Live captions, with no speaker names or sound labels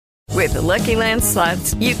With the Lucky Land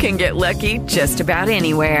Slots, you can get lucky just about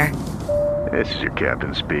anywhere. This is your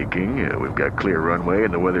captain speaking. We've got clear runway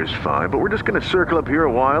and the weather's fine, but we're just going to circle up here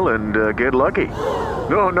a while and get lucky.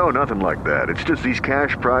 No, nothing like that. It's just these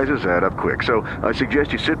cash prizes add up quick. So I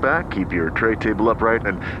suggest you sit back, keep your tray table upright,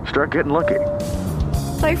 and start getting lucky.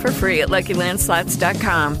 Play for free at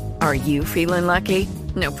LuckyLandSlots.com. Are you feeling lucky?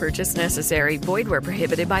 No purchase necessary. Void where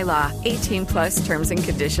prohibited by law. 18 plus terms and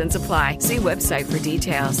conditions apply. See website for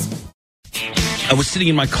details. I was sitting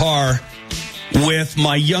in my car with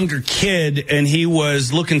my younger kid, and he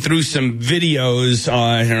was looking through some videos.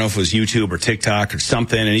 I don't know if it was YouTube or TikTok or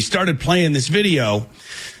something, and he started playing this video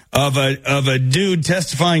of a dude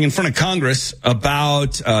testifying in front of Congress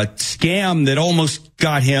about a scam that almost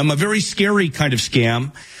got him, a very scary kind of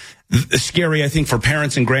scam, scary, I think, for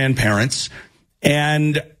parents and grandparents.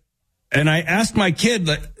 And I asked my kid,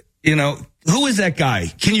 who is that guy?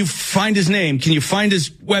 Can you find his name? Can you find his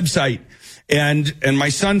website? And my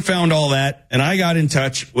son found all that, and I got in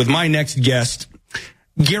touch with my next guest.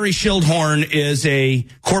 Gary Schildhorn is a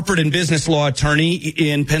corporate and business law attorney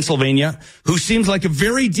in Pennsylvania who seems like a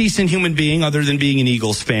very decent human being other than being an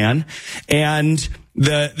Eagles fan. And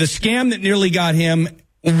the scam that nearly got him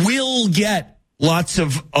will get lots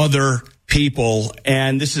of other people,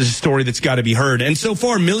 and this is a story that's got to be heard. And so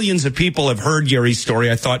far, millions of people have heard Gary's story.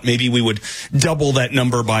 I thought maybe we would double that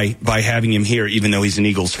number by having him here, even though he's an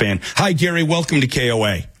Eagles fan. Hi, Gary. Welcome to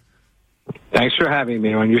KOA. Thanks for having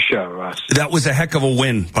me on your show, Ross. That was a heck of a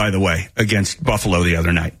win, by the way, against Buffalo the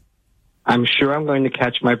other night. I'm sure I'm going to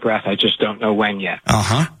catch my breath. I just don't know when yet.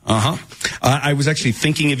 I was actually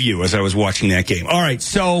thinking of you as I was watching that game. All right,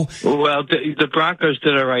 so... Well, the Broncos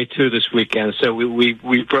did all right, too, this weekend, so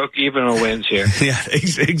we broke even on wins here. Yeah,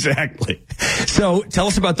 exactly. So tell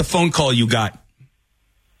us about the phone call you got.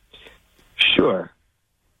 Sure.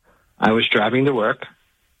 I was driving to work.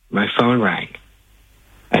 My phone rang.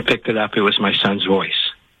 I picked it up. It was my son's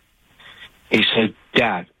voice. He said,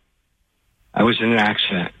 "Dad, I was in an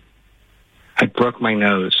accident. I broke my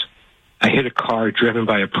nose. I hit a car driven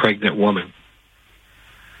by a pregnant woman.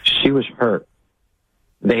 She was hurt.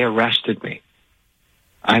 They arrested me.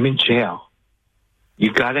 I'm in jail.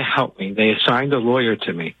 You got to help me. They assigned a lawyer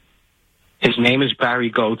to me. His name is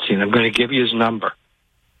Barry Goldstein. I'm going to give you his number.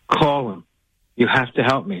 Call him. You have to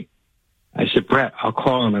help me." I said, "Brett, I'll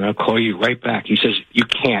call him and I'll call you right back." He says, "You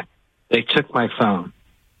can't. They took my phone.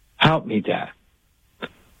 Help me, Dad."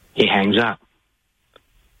 He hangs up.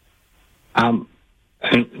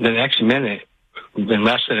 And the next minute, in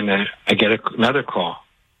less than a minute, I get another call.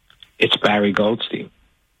 It's Barry Goldstein.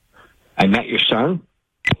 "I met your son.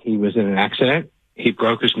 He was in an accident. He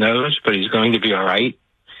broke his nose, but he's going to be all right.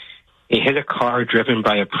 He hit a car driven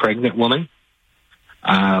by a pregnant woman.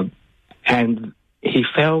 And he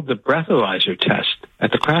failed the breathalyzer test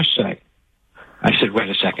at the crash site." I said, "Wait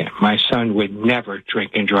a second. My son would never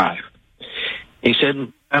drink and drive." He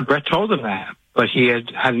said, "Brett told him that, but he had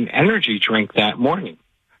an energy drink that morning,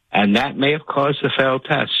 and that may have caused the failed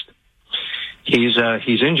test. He's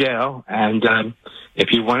in jail, and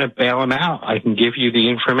if you want to bail him out, I can give you the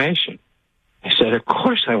information." I said, "Of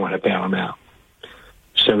course I want to bail him out."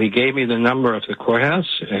 So he gave me the number of the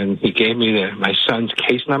courthouse, and he gave me my son's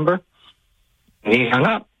case number, and he hung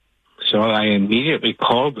up. So I immediately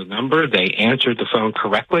called the number. They answered the phone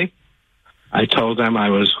correctly. I told them I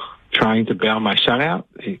was trying to bail my son out.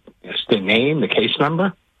 It's the name, the case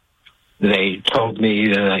number. They told me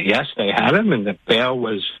that, yes, they had him, and the bail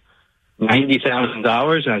was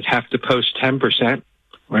 $90,000, and I'd have to post 10%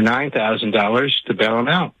 or $9,000 to bail him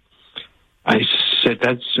out. I said,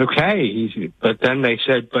 "That's okay." But then they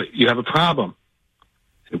said, "But you have a problem."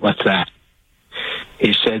 I said, "What's that?"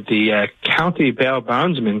 He said, "The county bail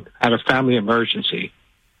bondsman had a family emergency,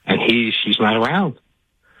 and she's not around."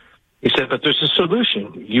 He said, "But there's a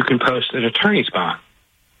solution. You can post an attorney's bond."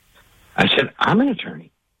 I said, "I'm an attorney."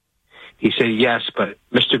 He said, "Yes, but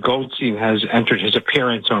Mr. Goldstein has entered his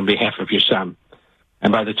appearance on behalf of your son.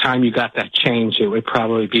 And by the time you got that changed, it would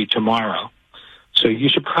probably be tomorrow. So you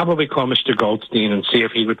should probably call Mr. Goldstein and see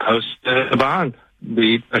if he would post the bond,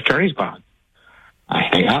 the attorney's bond." I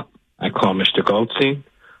hang up. I call Mr. Goldstein.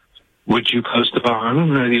 "Would you post the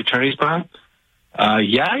bond, the attorney's bond?"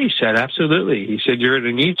 "Yeah," he said, "absolutely." He said, "You're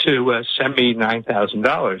going to need to send me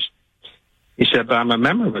 $9,000. He said, "But I'm a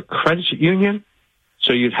member of a credit union,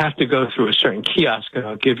 so you'd have to go through a certain kiosk, and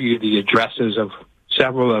I'll give you the addresses of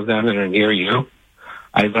several of them that are near you."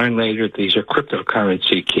 I learned later that these are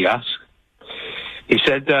cryptocurrency kiosks. He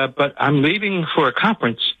said, "But I'm leaving for a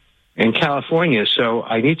conference in California, so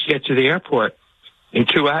I need to get to the airport in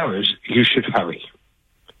 2 hours. You should hurry."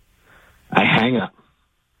 I hang up.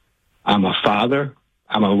 I'm a father.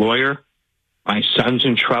 I'm a lawyer. My son's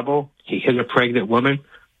in trouble. He hit a pregnant woman.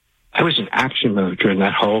 I was in action mode during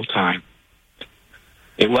that whole time.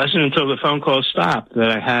 It wasn't until the phone call stopped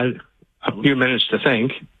that I had a few minutes to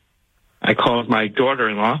think. I called my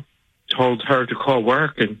daughter-in-law, told her to call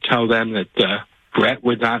work and tell them that Brett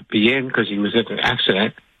would not be in because he was in an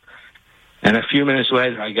accident. And a few minutes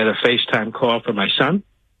later, I get a FaceTime call from my son.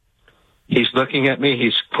 He's looking at me.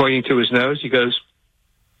 He's pointing to his nose. He goes,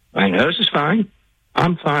 "My nose is fine.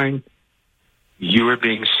 I'm fine. You are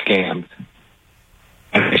being scammed."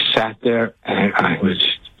 And I sat there, and I was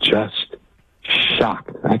just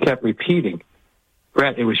shocked. I kept repeating,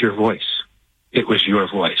 "Brett, it was your voice. It was your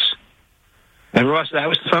voice." And Ross, that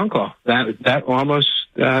was the phone call. That almost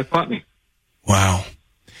caught me. Wow.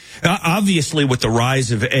 Obviously, with the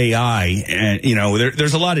rise of AI, and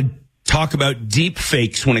there's a lot of talk about deep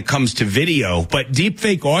fakes when it comes to video, but deep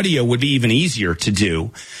fake audio would be even easier to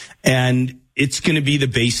do. And it's going to be the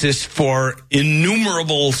basis for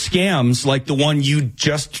innumerable scams like the one you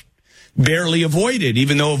just barely avoided,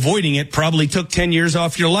 even though avoiding it probably took 10 years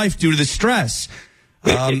off your life due to the stress.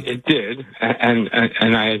 It did. And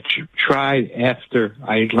I had tried after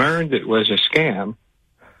I learned it was a scam.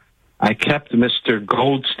 I kept Mr.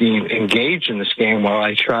 Goldstein engaged in the scam while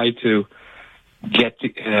I tried to get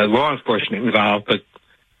law enforcement involved, but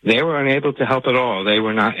they were unable to help at all. They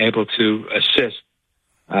were not able to assist,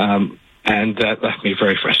 and that left me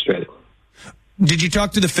very frustrated. Did you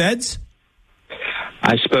talk to the feds?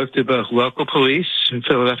 I spoke to both local police and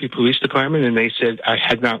Philadelphia Police Department, and they said I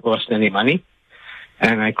had not lost any money.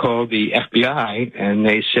 And I called the FBI, and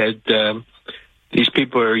they said these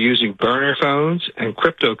people are using burner phones and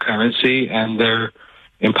cryptocurrency, and they're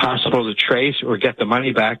impossible to trace or get the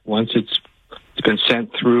money back once it's been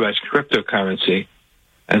sent through as cryptocurrency.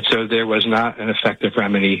 And so there was not an effective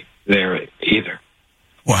remedy there either.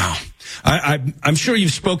 Wow. I'm sure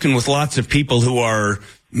you've spoken with lots of people who are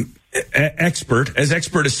expert as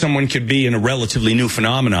someone could be in a relatively new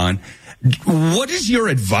phenomenon. What is your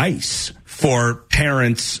advice for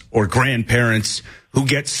parents or grandparents who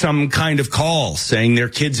get some kind of call saying their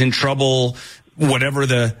kid's in trouble, whatever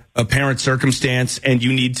the apparent circumstance, and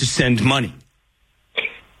you need to send money?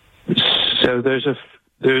 So there's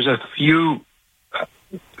a few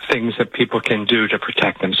things that people can do to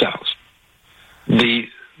protect themselves. The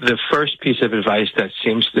first piece of advice that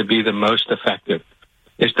seems to be the most effective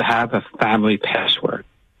is to have a family password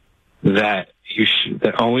that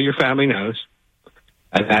that only your family knows,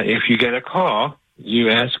 and that if you get a call, you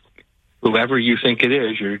ask whoever you think it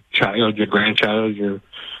is, your child, your grandchild, your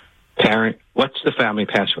parent, what's the family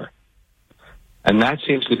password? And that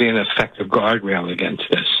seems to be an effective guardrail against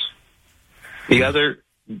this. The other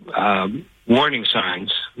warning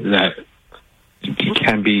signs that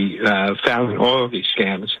can be found in all of these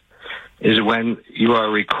scams is when you are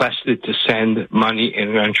requested to send money in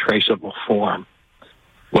an untraceable form,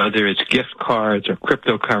 whether it's gift cards or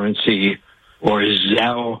cryptocurrency or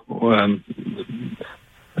Zelle.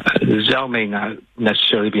 Zelle may not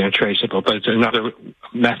necessarily be untraceable, but it's another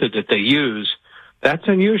method that they use. That's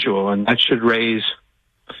unusual, and that should raise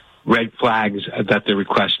red flags that the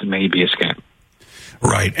request may be a scam.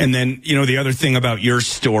 Right. And then, the other thing about your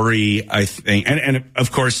story, I think, and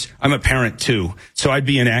of course, I'm a parent too, so I'd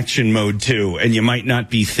be in action mode too, and you might not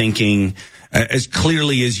be thinking as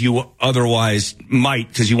clearly as you otherwise might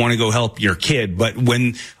because you want to go help your kid. But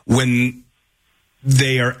when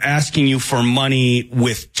they are asking you for money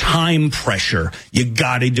with time pressure, you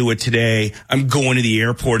got to do it today. I'm going to the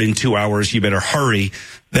airport in 2 hours. You better hurry.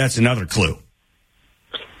 That's another clue.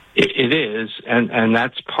 It is, and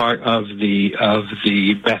that's part of the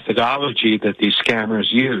methodology that these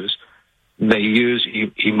scammers use. They use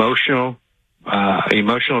emotional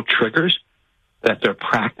triggers that they're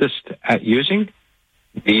practiced at using.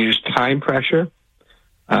 They use time pressure.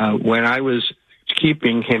 When I was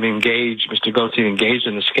keeping him engaged, Mr. Goldstein engaged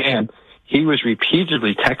in the scam, he was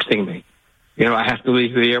repeatedly texting me. I have to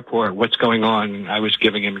leave the airport. What's going on? And I was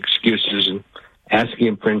giving him excuses and asking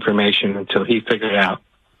him for information until he figured out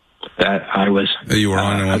that I was you were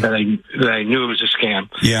on one. that I knew it was a scam.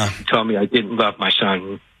 Yeah, he told me I didn't love my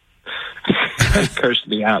son. He cursed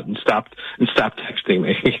me out and stopped texting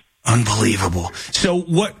me. Unbelievable. So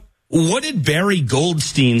what did Barry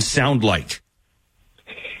Goldstein sound like?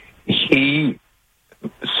 He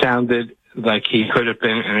sounded like he could have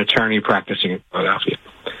been an attorney practicing in Philadelphia.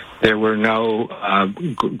 There were no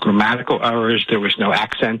grammatical errors. There was no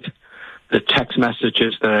accent. The text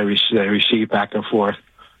messages that I received back and forth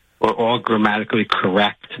were all grammatically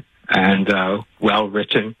correct and well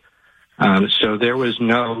written. So there was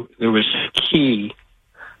a key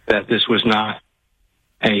that this was not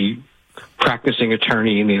a practicing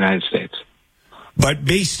attorney in the United States. But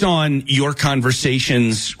based on your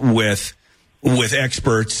conversations with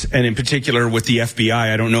experts, and in particular with the FBI,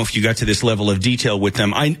 I don't know if you got to this level of detail with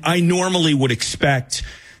them. I normally would expect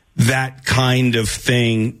that kind of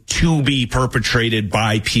thing to be perpetrated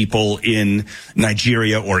by people in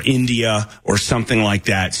Nigeria or India or something like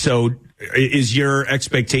that. So is your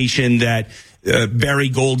expectation that Barry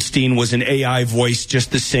Goldstein was an AI voice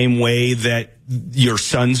just the same way that your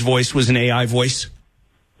son's voice was an AI voice?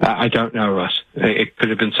 I don't know, Russ. It could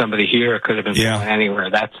have been somebody here. It could have been someone anywhere.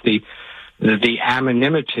 That's the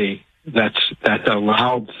anonymity that's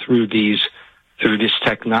allowed through this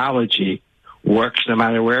technology works no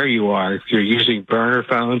matter where you are. If you're using burner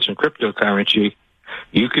phones and cryptocurrency,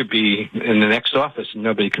 you could be in the next office and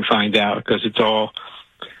nobody can find out because it's all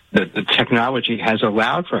the technology has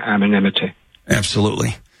allowed for anonymity.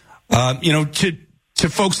 Absolutely. To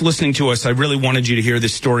folks listening to us, I really wanted you to hear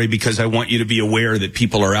this story because I want you to be aware that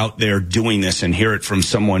people are out there doing this and hear it from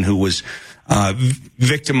someone who was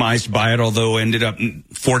victimized by it, although ended up,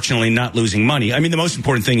 fortunately, not losing money. I mean, the most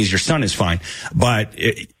important thing is your son is fine. But,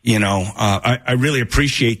 I really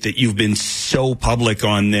appreciate that you've been so public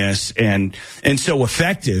on this and so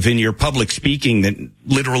effective in your public speaking that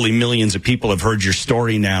literally millions of people have heard your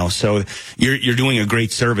story now. So you're doing a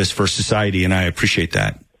great service for society, and I appreciate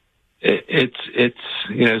that. It's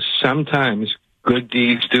sometimes good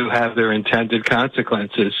deeds do have their intended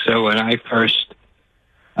consequences. So when I first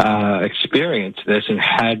experienced this and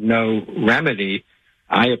had no remedy,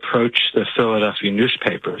 I approached the Philadelphia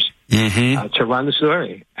newspapers to run the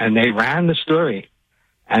story. And they ran the story.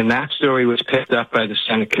 And that story was picked up by the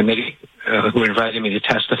Senate committee who invited me to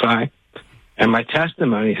testify. And my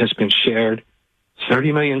testimony has been shared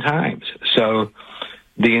 30 million times. So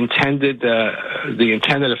the intended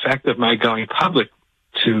effect of my going public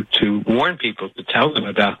to warn people, to tell them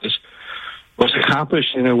about this, was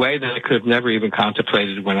accomplished in a way that I could have never even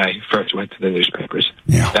contemplated when I first went to the newspapers.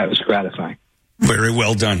 Yeah. That was gratifying. Very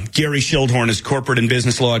well done. Gary Schildhorn is corporate and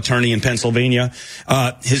business law attorney in Pennsylvania.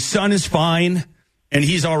 His son is fine, and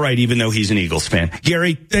he's all right, even though he's an Eagles fan.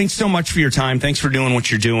 Gary, thanks so much for your time. Thanks for doing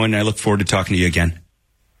what you're doing. I look forward to talking to you again.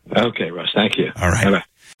 Okay, Russ. Thank you. All right. Bye-bye.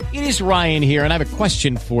 It is Ryan here, and I have a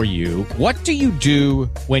question for you. What do you do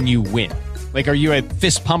when you win? Like, are you a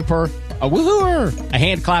fist pumper, a woohooer, a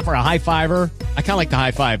hand clapper, a high fiver? I kind of like the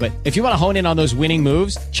high five, but if you want to hone in on those winning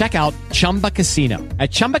moves, check out Chumba Casino.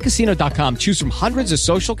 At ChumbaCasino.com, choose from hundreds of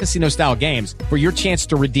social casino-style games for your chance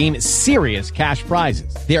to redeem serious cash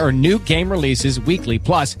prizes. There are new game releases weekly,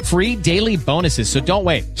 plus free daily bonuses, so don't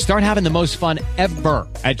wait. Start having the most fun ever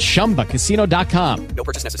at ChumbaCasino.com. No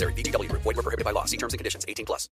purchase necessary. VGW Group. Void where prohibited by law. See terms and conditions. 18+.